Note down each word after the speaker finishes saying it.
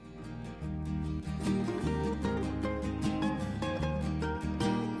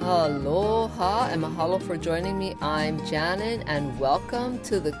Aloha and mahalo for joining me. I'm Janet and welcome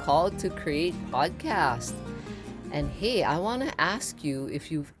to the Call to Create podcast. And hey, I want to ask you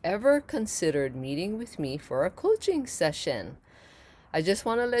if you've ever considered meeting with me for a coaching session. I just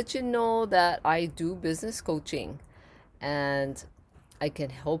want to let you know that I do business coaching and I can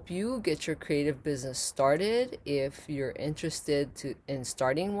help you get your creative business started if you're interested in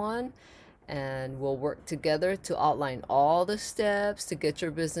starting one, and we'll work together to outline all the steps to get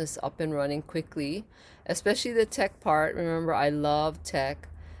your business up and running quickly, especially the tech part. Remember, I love tech,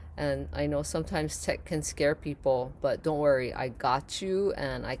 and I know sometimes tech can scare people, but don't worry, I got you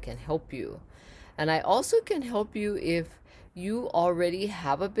and I can help you. And I also can help you if you already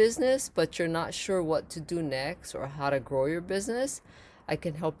have a business, but you're not sure what to do next or how to grow your business. I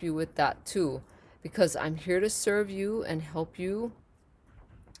can help you with that too, because I'm here to serve you and help you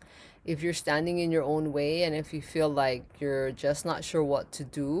if you're standing in your own way, and if you feel like you're just not sure what to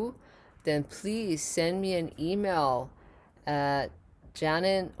do, then please send me an email at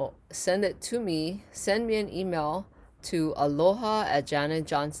Janet, send it to me. Send me an email to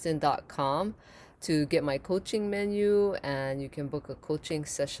aloha@janetjohnston.com to get my coaching menu, and you can book a coaching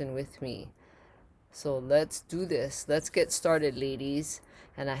session with me. So let's do this. Let's get started, ladies.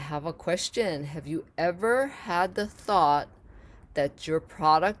 And I have a question. Have you ever had the thought that your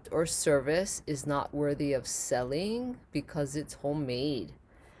product or service is not worthy of selling because it's homemade?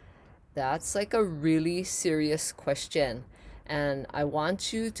 That's like a really serious question. And I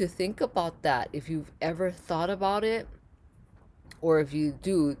want you to think about that. If you've ever thought about it, or if you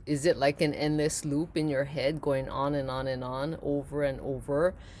do, is it like an endless loop in your head going on and on and on over and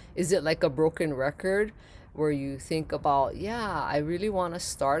over? Is it like a broken record where you think about, yeah, I really want to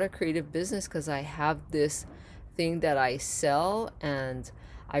start a creative business because I have this thing that I sell and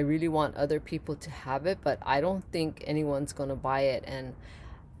I really want other people to have it, but I don't think anyone's going to buy it, and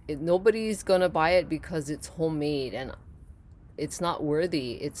nobody's going to buy it because it's homemade and it's not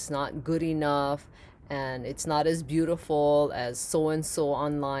worthy, it's not good enough, and it's not as beautiful as so and so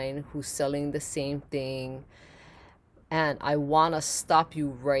online who's selling the same thing. And I want to stop you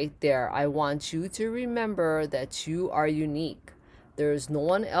right there. I want you to remember that you are unique. There's no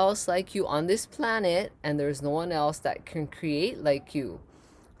one else like you on this planet, and there's no one else that can create like you.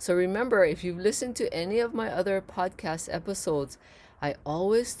 So remember, if you've listened to any of my other podcast episodes, I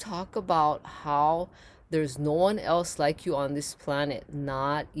always talk about how there's no one else like you on this planet,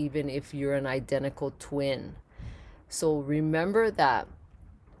 not even if you're an identical twin. So remember that.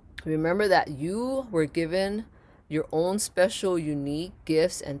 Remember that you were given your own special, unique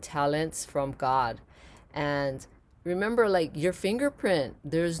gifts and talents from God. And remember, like your fingerprint,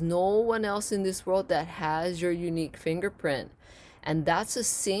 there's no one else in this world that has your unique fingerprint. And that's the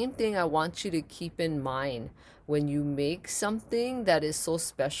same thing I want you to keep in mind when you make something that is so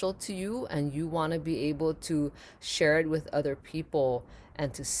special to you and you want to be able to share it with other people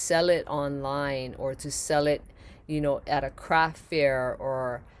and to sell it online, or to sell it, at a craft fair,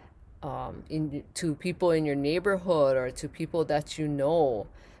 or to people in your neighborhood, or to people that you know,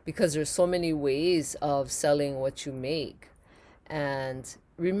 because there's so many ways of selling what you make. And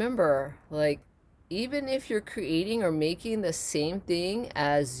remember, like, even if you're creating or making the same thing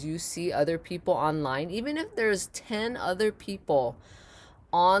as you see other people online, even if there's 10 other people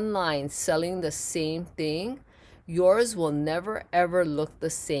online selling the same thing, yours will never ever look the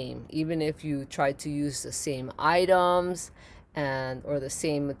same, even if you try to use the same items and or the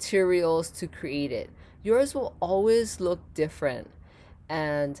same materials to create it. Yours will always look different.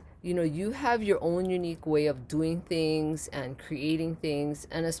 And you have your own unique way of doing things and creating things,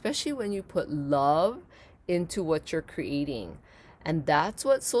 and especially when you put love into what you're creating. And that's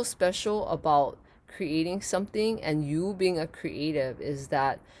what's so special about creating something and you being a creative, is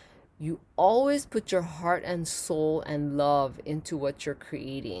that you always put your heart and soul and love into what you're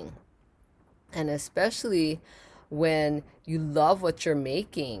creating. And especially when you love what you're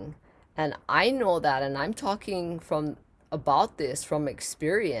making. And I know that, and I'm talking about this from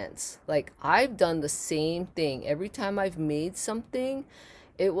experience. Like, I've done the same thing. Every time I've made something,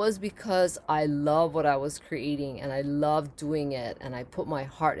 it was because I love what I was creating and I love doing it, and I put my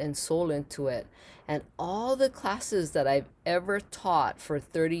heart and soul into it. And all the classes that I've ever taught for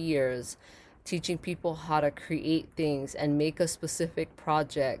 30 years, teaching people how to create things and make a specific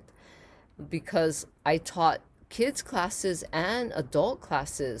project, because I taught kids classes and adult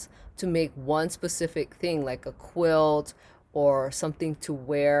classes to make one specific thing, like a quilt or something to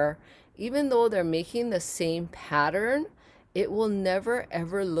wear. Even though they're making the same pattern, it will never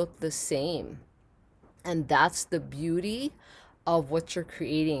ever look the same. And that's the beauty of what you're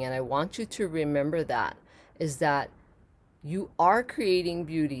creating. And I want you to remember that, is that You are creating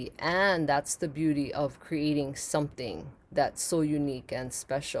beauty, and that's the beauty of creating something that's so unique and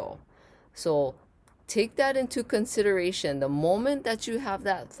special. So take that into consideration. The moment that you have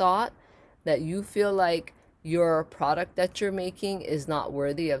that thought that you feel like your product that you're making is not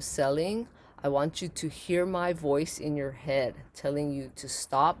worthy of selling, I want you to hear my voice in your head telling you to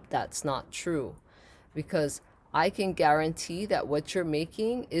stop. That's not true. Because I can guarantee that what you're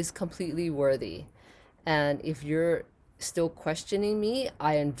making is completely worthy. And if you're still questioning me,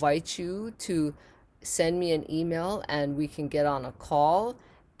 I invite you to send me an email and we can get on a call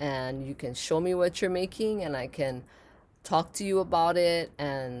and you can show me what you're making and I can talk to you about it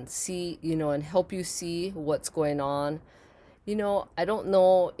and see, and help you see what's going on. I don't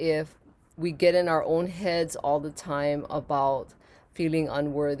know if we get in our own heads all the time about feeling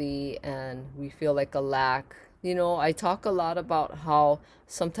unworthy and we feel like a lack. I talk a lot about how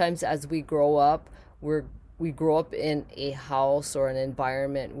sometimes as we grow up, we're we grow up in a house or an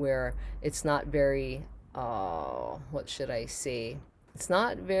environment where it's not very what should I say? It's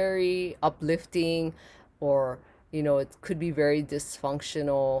not very uplifting, or it could be very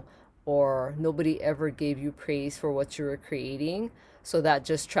dysfunctional, or nobody ever gave you praise for what you were creating. So that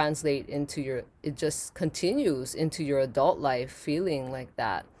just it just continues into your adult life feeling like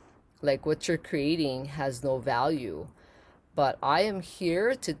that, like what you're creating has no value. But I am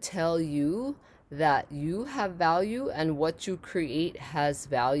here to tell you that you have value and what you create has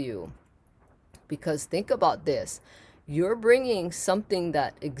value. Because think about this, you're bringing something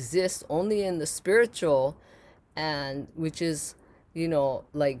that exists only in the spiritual, and which is,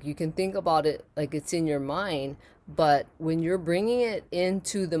 like you can think about it like it's in your mind, but when you're bringing it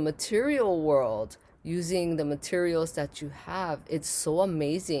into the material world using the materials that you have, it's so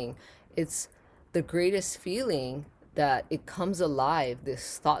amazing. It's the greatest feeling that it comes alive,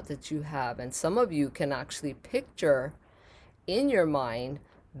 this thought that you have. And some of you can actually picture in your mind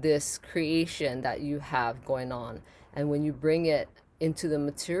this creation that you have going on. And when you bring it into the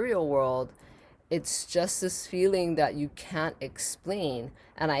material world, it's just this feeling that you can't explain.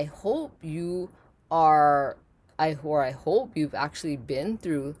 And I hope you are, I hope you've actually been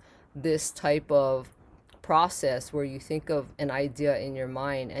through this type of process where you think of an idea in your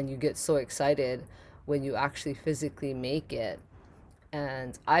mind and you get so excited when you actually physically make it.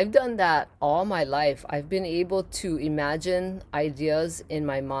 And I've done that all my life. I've been able to imagine ideas in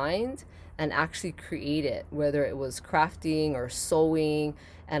my mind and actually create it, whether it was crafting or sewing.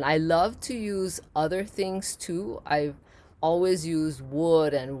 And I love to use other things too. I've always used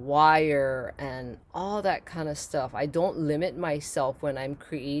wood and wire and all that kind of stuff. I don't limit myself when I'm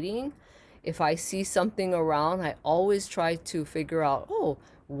creating. If I see something around, I always try to figure out, oh,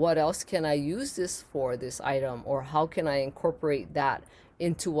 what else can I use this for, this item, or how can I incorporate that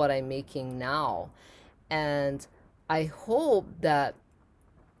into what I'm making now? And I hope that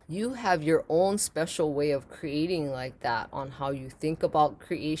you have your own special way of creating like that, on how you think about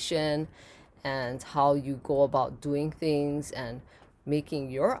creation and how you go about doing things and making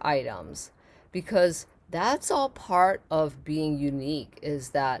your items, because that's all part of being unique, is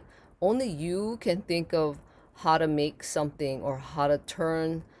that only you can think of how to make something, or how to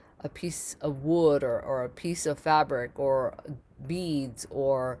turn a piece of wood, or a piece of fabric, or beads,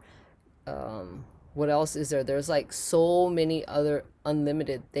 or what else is there? There's like so many other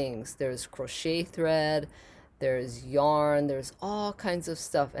unlimited things. There's crochet thread, there's yarn, there's all kinds of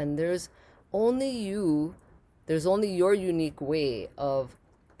stuff. And only you, there's only your unique way of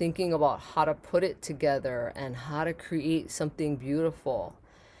thinking about how to put it together and how to create something beautiful.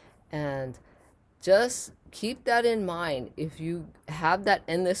 And just keep that in mind. If you have that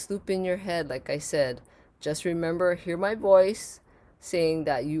endless loop in your head, like I said, just remember, hear my voice saying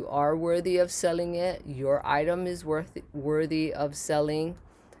that you are worthy of selling it. Your item is worthy of selling.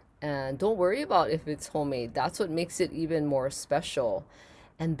 And don't worry about if it's homemade. That's what makes it even more special.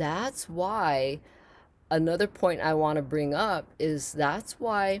 And that's why another point I want to bring up is that's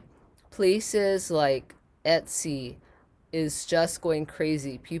why places like Etsy is just going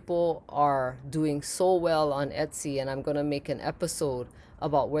crazy. People are doing so well on Etsy, and I'm going to make an episode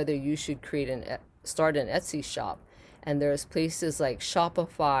about whether you should start an Etsy shop. And there's places like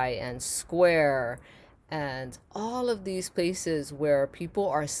Shopify and Square and all of these places where people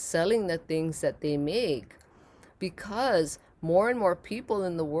are selling the things that they make, because more and more people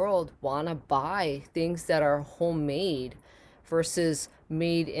in the world want to buy things that are homemade versus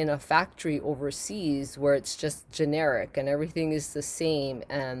made in a factory overseas where it's just generic and everything is the same.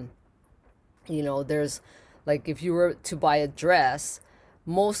 And there's, like, if you were to buy a dress,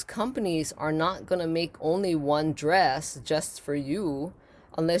 most companies are not going to make only one dress just for you.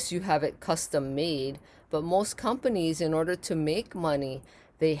 unless you have it custom made. But most companies, in order to make money,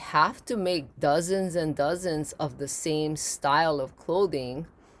 they have to make dozens and dozens of the same style of clothing,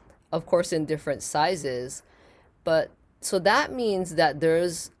 of course, in different sizes. But so that means that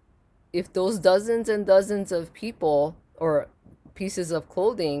if those dozens and dozens of people or pieces of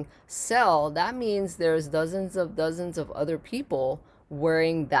clothing sell, that means there's dozens of other people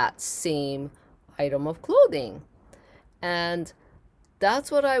wearing that same item of clothing. And that's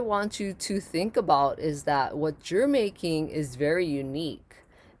what I want you to think about, is that what you're making is very unique.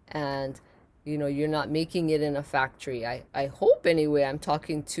 And you're not making it in a factory. I hope anyway. I'm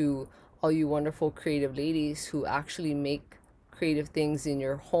talking to all you wonderful creative ladies who actually make creative things in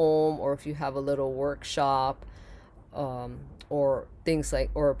your home, or if you have a little workshop, um, or things like,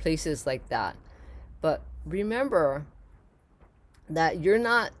 or places like that. But remember that you're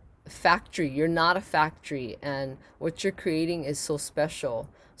not a factory, and what you're creating is so special.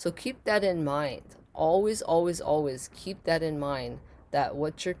 So keep that in mind. Always, always, always keep that in mind, that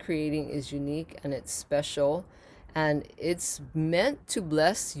what you're creating is unique and it's special, and it's meant to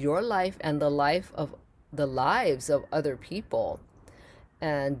bless your life and the lives of other people.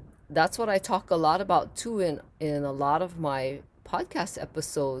 And that's what I talk a lot about too in a lot of my podcast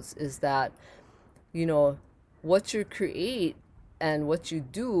episodes, is that you know what you create and what you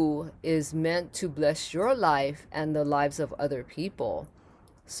do is meant to bless your life and the lives of other people.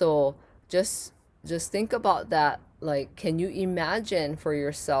 So just just think about that. Like, can you imagine for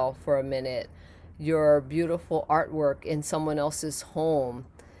yourself for a minute your beautiful artwork in someone else's home?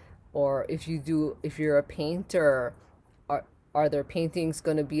 Or if you're a painter, are are their paintings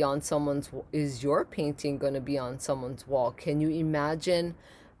going to be on is your painting going to be on someone's wall? Can you imagine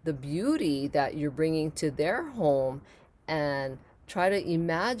the beauty that you're bringing to their home, and try to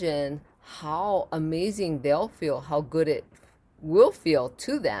imagine how amazing they'll feel, how good it will feel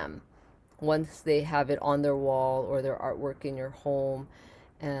to them once they have it on their wall or their artwork in your home.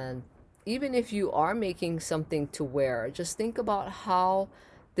 And even if you are making something to wear, just think about how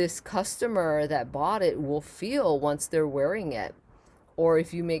this customer that bought it will feel once they're wearing it. Or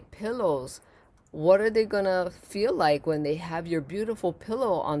if you make pillows, what are they gonna feel like when they have your beautiful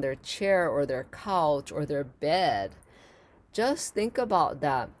pillow on their chair or their couch or their bed? Just think about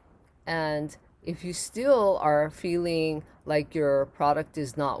that. And if you still are feeling like your product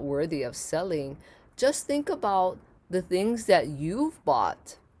is not worthy of selling, just think about the things that you've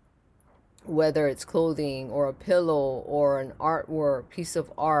bought, whether it's clothing or a pillow or an artwork, piece of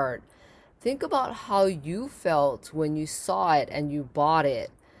art. Think about how you felt when you saw it and you bought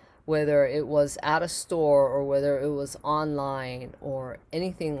it, whether it was at a store or whether it was online or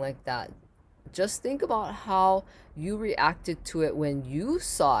anything like that. Just think about how you reacted to it when you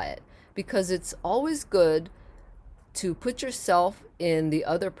saw it, because it's always good to put yourself in the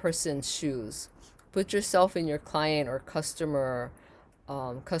other person's shoes. Put yourself in your client or customer's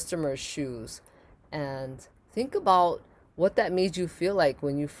shoes, and think about what that made you feel like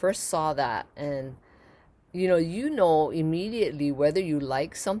when you first saw that. And immediately whether you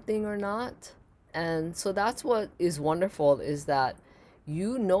like something or not. And so that's what is wonderful, is that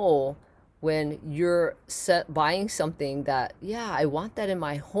you know when you're buying something that, yeah, I want that in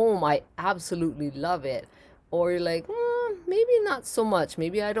my home, I absolutely love it. Or you're like, maybe not so much,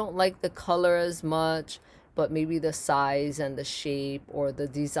 maybe I don't like the color as much, but maybe the size and the shape or the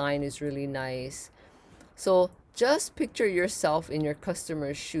design is really nice. So just picture yourself in your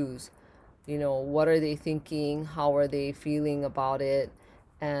customer's shoes. What are they thinking? How are they feeling about it?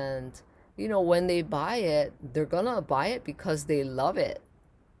 And when they buy it, they're gonna buy it because they love it.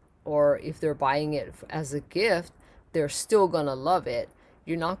 Or if they're buying it as a gift, they're still gonna love it.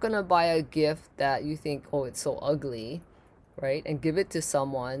 You're not gonna buy a gift that you think, oh, it's so ugly, right? And give it to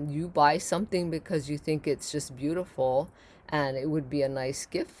someone. You buy something because you think it's just beautiful and it would be a nice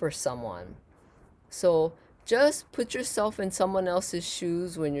gift for someone. So just put yourself in someone else's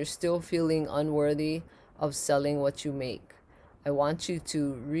shoes when you're still feeling unworthy of selling what you make. I want you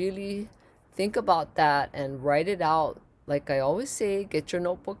to really think about that and write it out. Like I always say, get your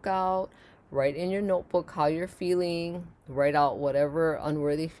notebook out, write in your notebook how you're feeling, write out whatever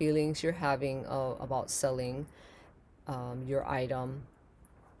unworthy feelings you're having about selling your item,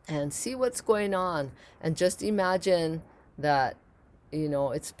 and see what's going on. And just imagine that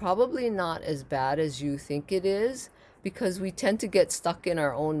it's probably not as bad as you think it is, because we tend to get stuck in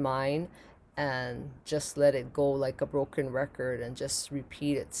our own mind and just let it go like a broken record and just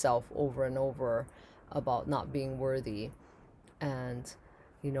repeat itself over and over about not being worthy. And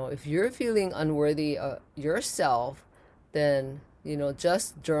if you're feeling unworthy yourself, then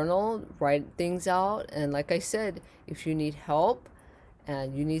just journal, write things out. And like I said, if you need help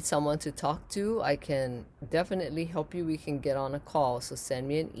and you need someone to talk to, I can definitely help you. We can get on a call. So send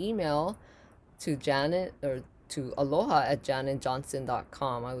me an email to Janet or to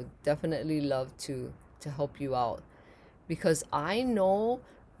aloha@janetjohnston.com. I would definitely love to help you out because I know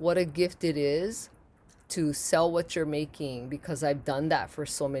what a gift it is to sell what you're making because I've done that for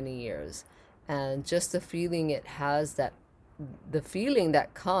so many years. And just the feeling it has, that the feeling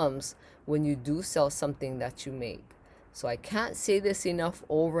that comes when you do sell something that you make. So I can't say this enough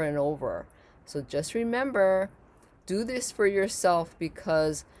over and over. So just remember, do this for yourself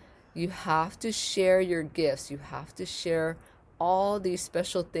because you have to share your gifts. You have to share all these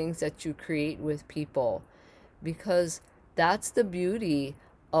special things that you create with people because that's the beauty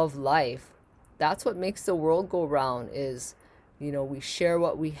of life. That's what makes the world go round is, we share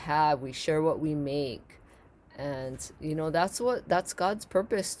what we have, we share what we make. And that's God's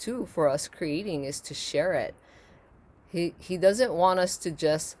purpose too for us creating, is to share it. He doesn't want us to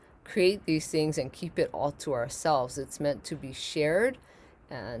just create these things and keep it all to ourselves. It's meant to be shared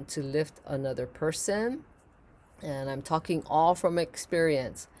and to lift another person. And I'm talking all from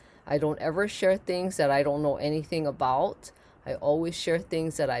experience. I don't ever share things that I don't know anything about. I always share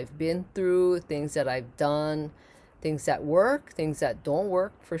things that I've been through, things that I've done, things that work, things that don't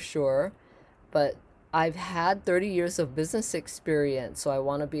work for sure. But I've had 30 years of business experience, so I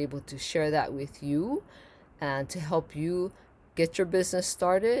want to be able to share that with you and to help you get your business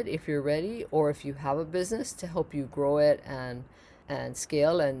started if you're ready, or if you have a business, to help you grow it and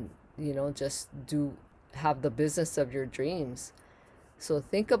scale and just have the business of your dreams. So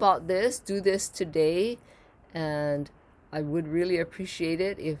think about this, do this today, and I would really appreciate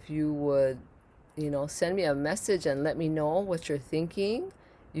it if you would send me a message and let me know what you're thinking.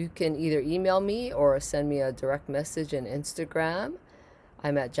 You can either email me or send me a direct message in Instagram.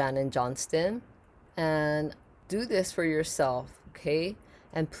 I'm at Janet Johnston. And do this for yourself, okay?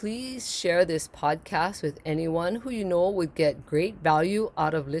 And please share this podcast with anyone who you know would get great value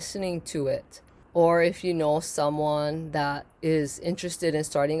out of listening to it. Or if you know someone that is interested in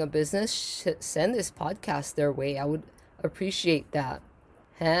starting a business, send this podcast their way. I would appreciate that.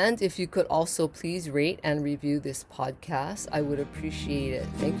 And if you could also please rate and review this podcast, I would appreciate it.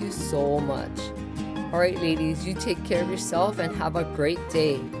 Thank you so much. All right, ladies, you take care of yourself and have a great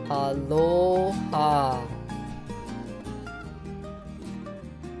day. Aloha.